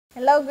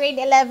Hello, grade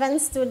 11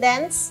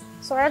 students.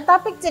 So our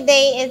topic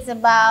today is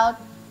about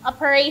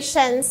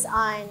operations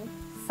on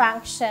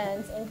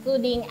functions,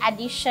 including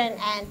addition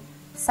and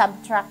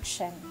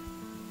subtraction.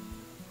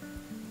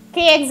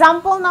 Okay,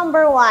 example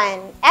number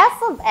 1.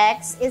 F of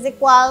x is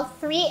equal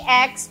to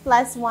 3x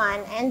plus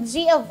 1 and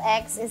g of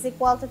x is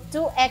equal to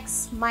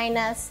 2x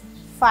minus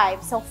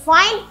 5. So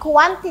find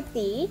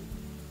quantity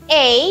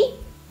A,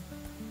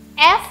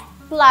 f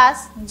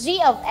plus g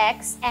of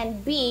x,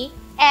 and B,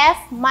 f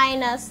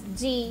minus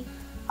g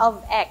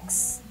of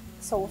x.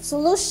 So,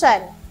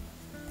 solution.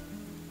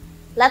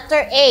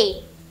 Letter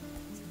A.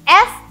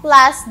 F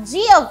plus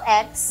g of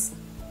x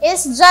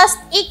is just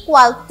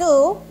equal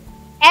to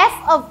f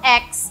of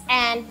x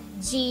and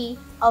g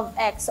of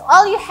x. So,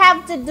 all you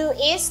have to do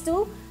is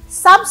to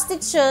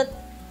substitute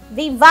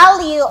the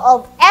value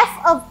of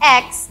f of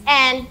x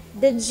and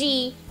the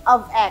g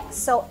of x.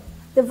 So,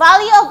 the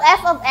value of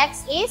f of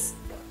x is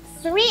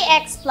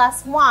 3x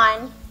plus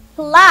 1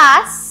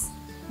 plus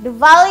the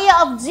value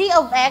of g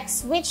of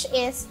x, which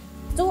is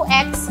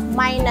 2x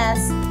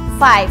minus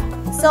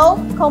 5. So,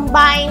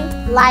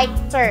 combine like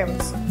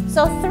terms.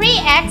 So,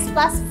 3x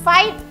plus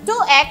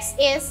 2x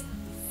is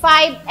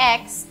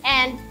 5x,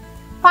 and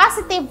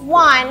positive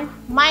 1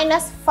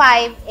 minus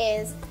 5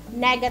 is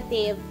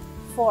negative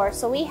 4.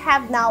 So, we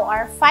have now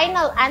our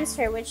final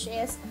answer, which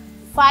is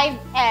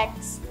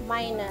 5x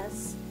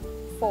minus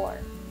 4.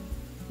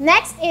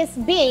 Next is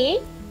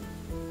B.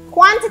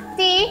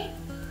 Quantity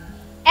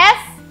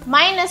f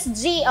minus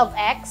g of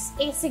x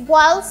is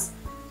equals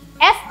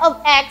f of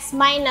x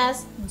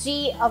minus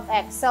g of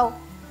x. So,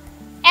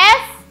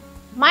 f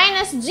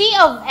minus g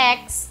of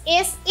x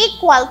is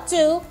equal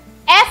to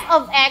f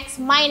of x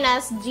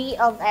minus g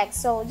of x.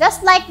 So,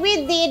 just like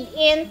we did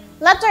in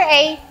letter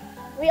A,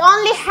 we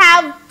only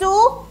have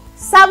to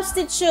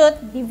substitute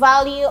the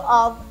value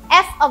of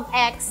f of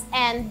x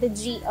and the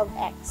g of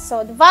x.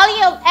 So, the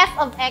value of f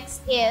of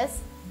x is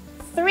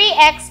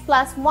 3x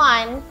plus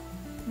 1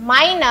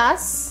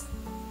 minus,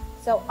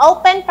 so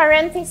open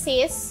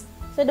parenthesis,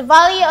 so the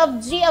value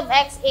of g of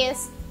x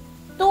is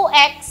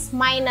 2x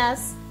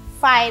minus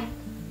 5,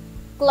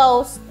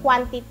 close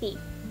quantity.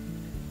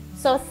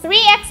 So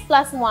 3x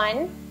plus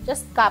 1,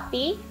 just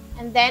copy,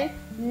 and then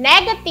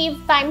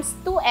negative times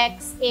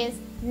 2x is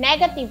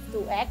negative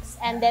 2x,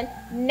 and then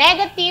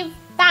negative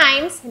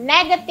times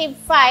negative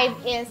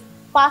 5 is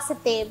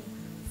positive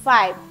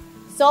 5.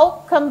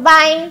 So,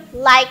 combine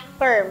like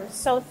terms.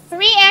 So,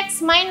 3x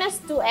minus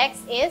 2x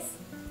is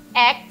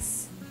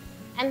x.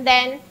 And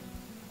then,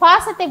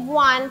 positive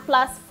 1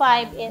 plus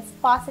 5 is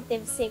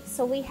positive 6.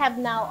 So, we have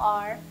now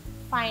our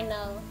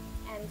final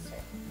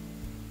answer.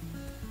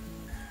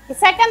 The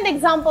second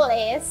example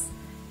is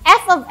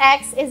f of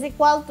x is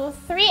equal to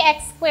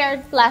 3x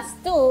squared plus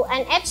 2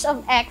 and h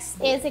of x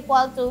is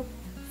equal to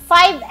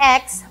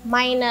 5x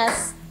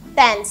minus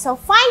 10. So,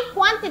 find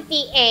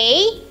quantity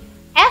A,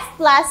 f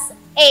plus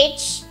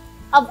h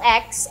of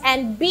x,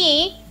 and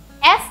B,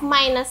 f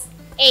minus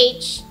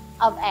h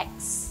of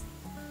x.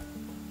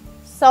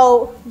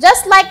 So,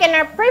 just like in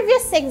our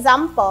previous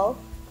example,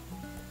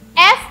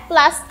 f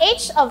plus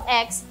h of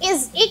x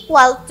is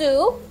equal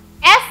to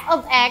f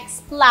of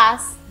x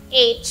plus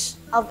h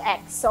of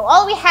x. So,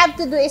 all we have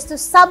to do is to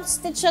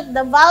substitute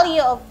the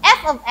value of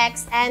f of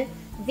x and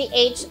the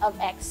h of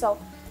x. So,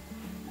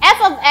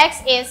 f of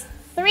x is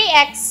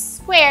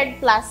 3x squared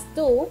plus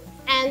 2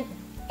 and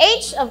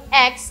h of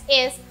x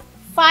is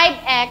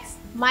 5x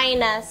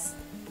minus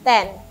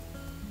 10.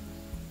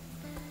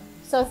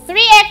 So,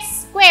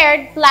 3x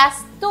squared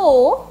plus 2,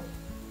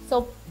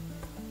 so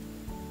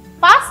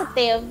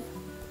positive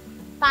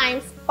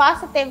times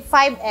positive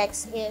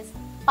 5x is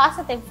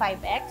positive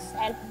 5x,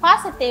 and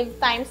positive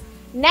times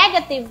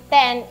negative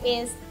 10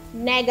 is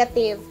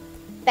negative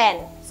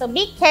 10. So,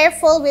 be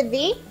careful with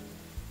the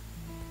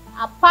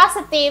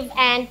positive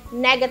and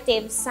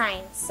negative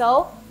signs.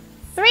 So,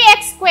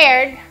 3x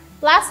squared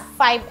plus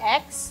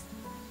 5x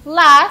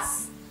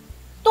plus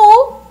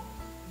 2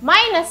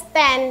 minus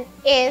 10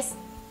 is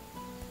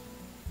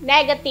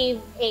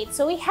negative 8.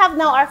 So, we have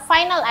now our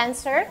final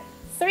answer,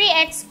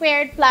 3x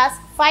squared plus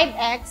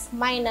 5x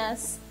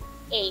minus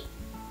 8.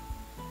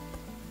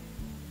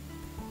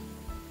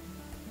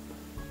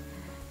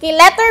 Okay,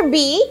 letter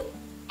B,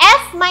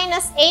 f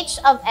minus h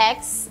of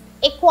x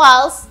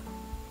equals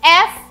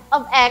f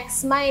of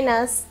x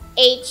minus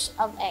h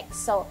of x.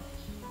 So,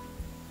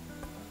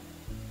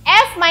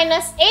 f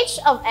minus h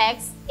of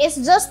x is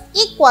just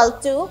equal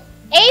to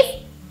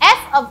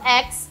f of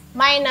x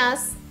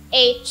minus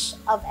h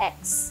of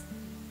x.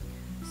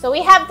 So,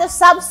 we have to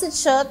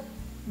substitute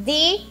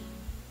the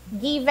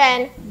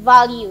given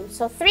value.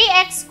 So,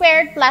 3x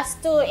squared plus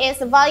 2 is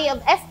the value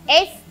of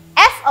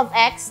f of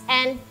x,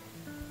 and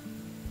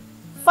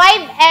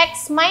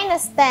 5x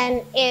minus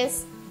 10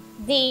 is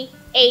the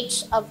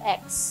h of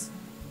x.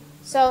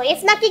 So,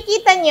 if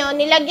nakikita nyo,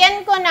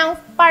 nilagyan ko ng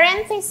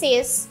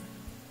parenthesis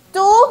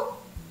to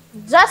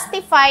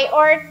justify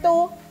or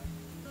to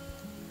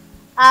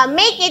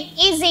make it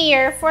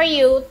easier for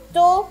you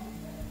to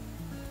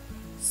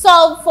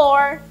solve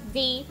for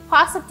the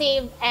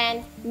positive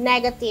and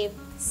negative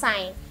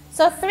sign.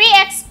 So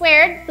 3x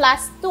squared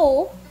plus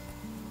 2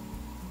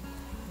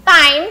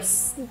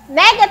 times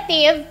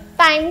negative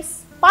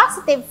times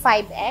positive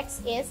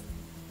 5x is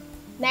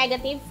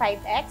negative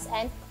 5x,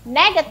 and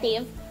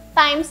negative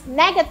times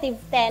negative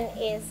 10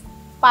 is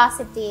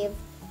positive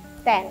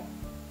 10.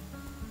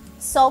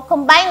 So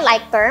combine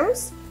like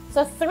terms.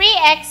 So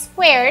 3x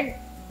squared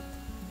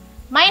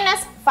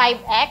minus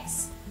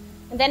 5x,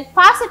 and then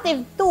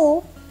positive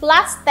 2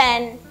 plus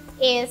 10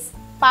 is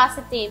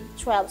positive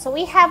 12. So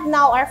we have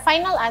now our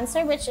final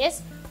answer, which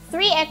is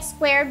 3x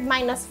squared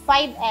minus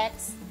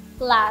 5x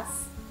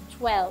plus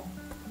 12.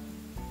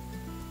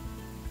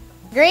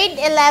 Grade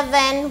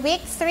 11,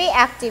 week 3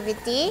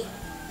 activity.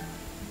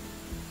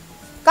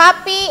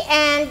 Copy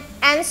and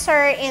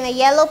answer in a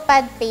yellow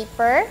pad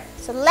paper.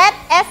 So let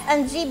f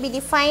and g be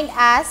defined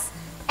as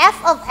f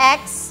of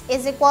x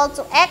is equal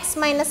to x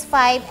minus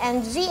 5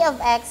 and g of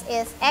x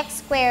is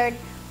x squared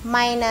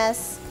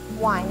minus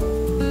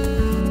 1.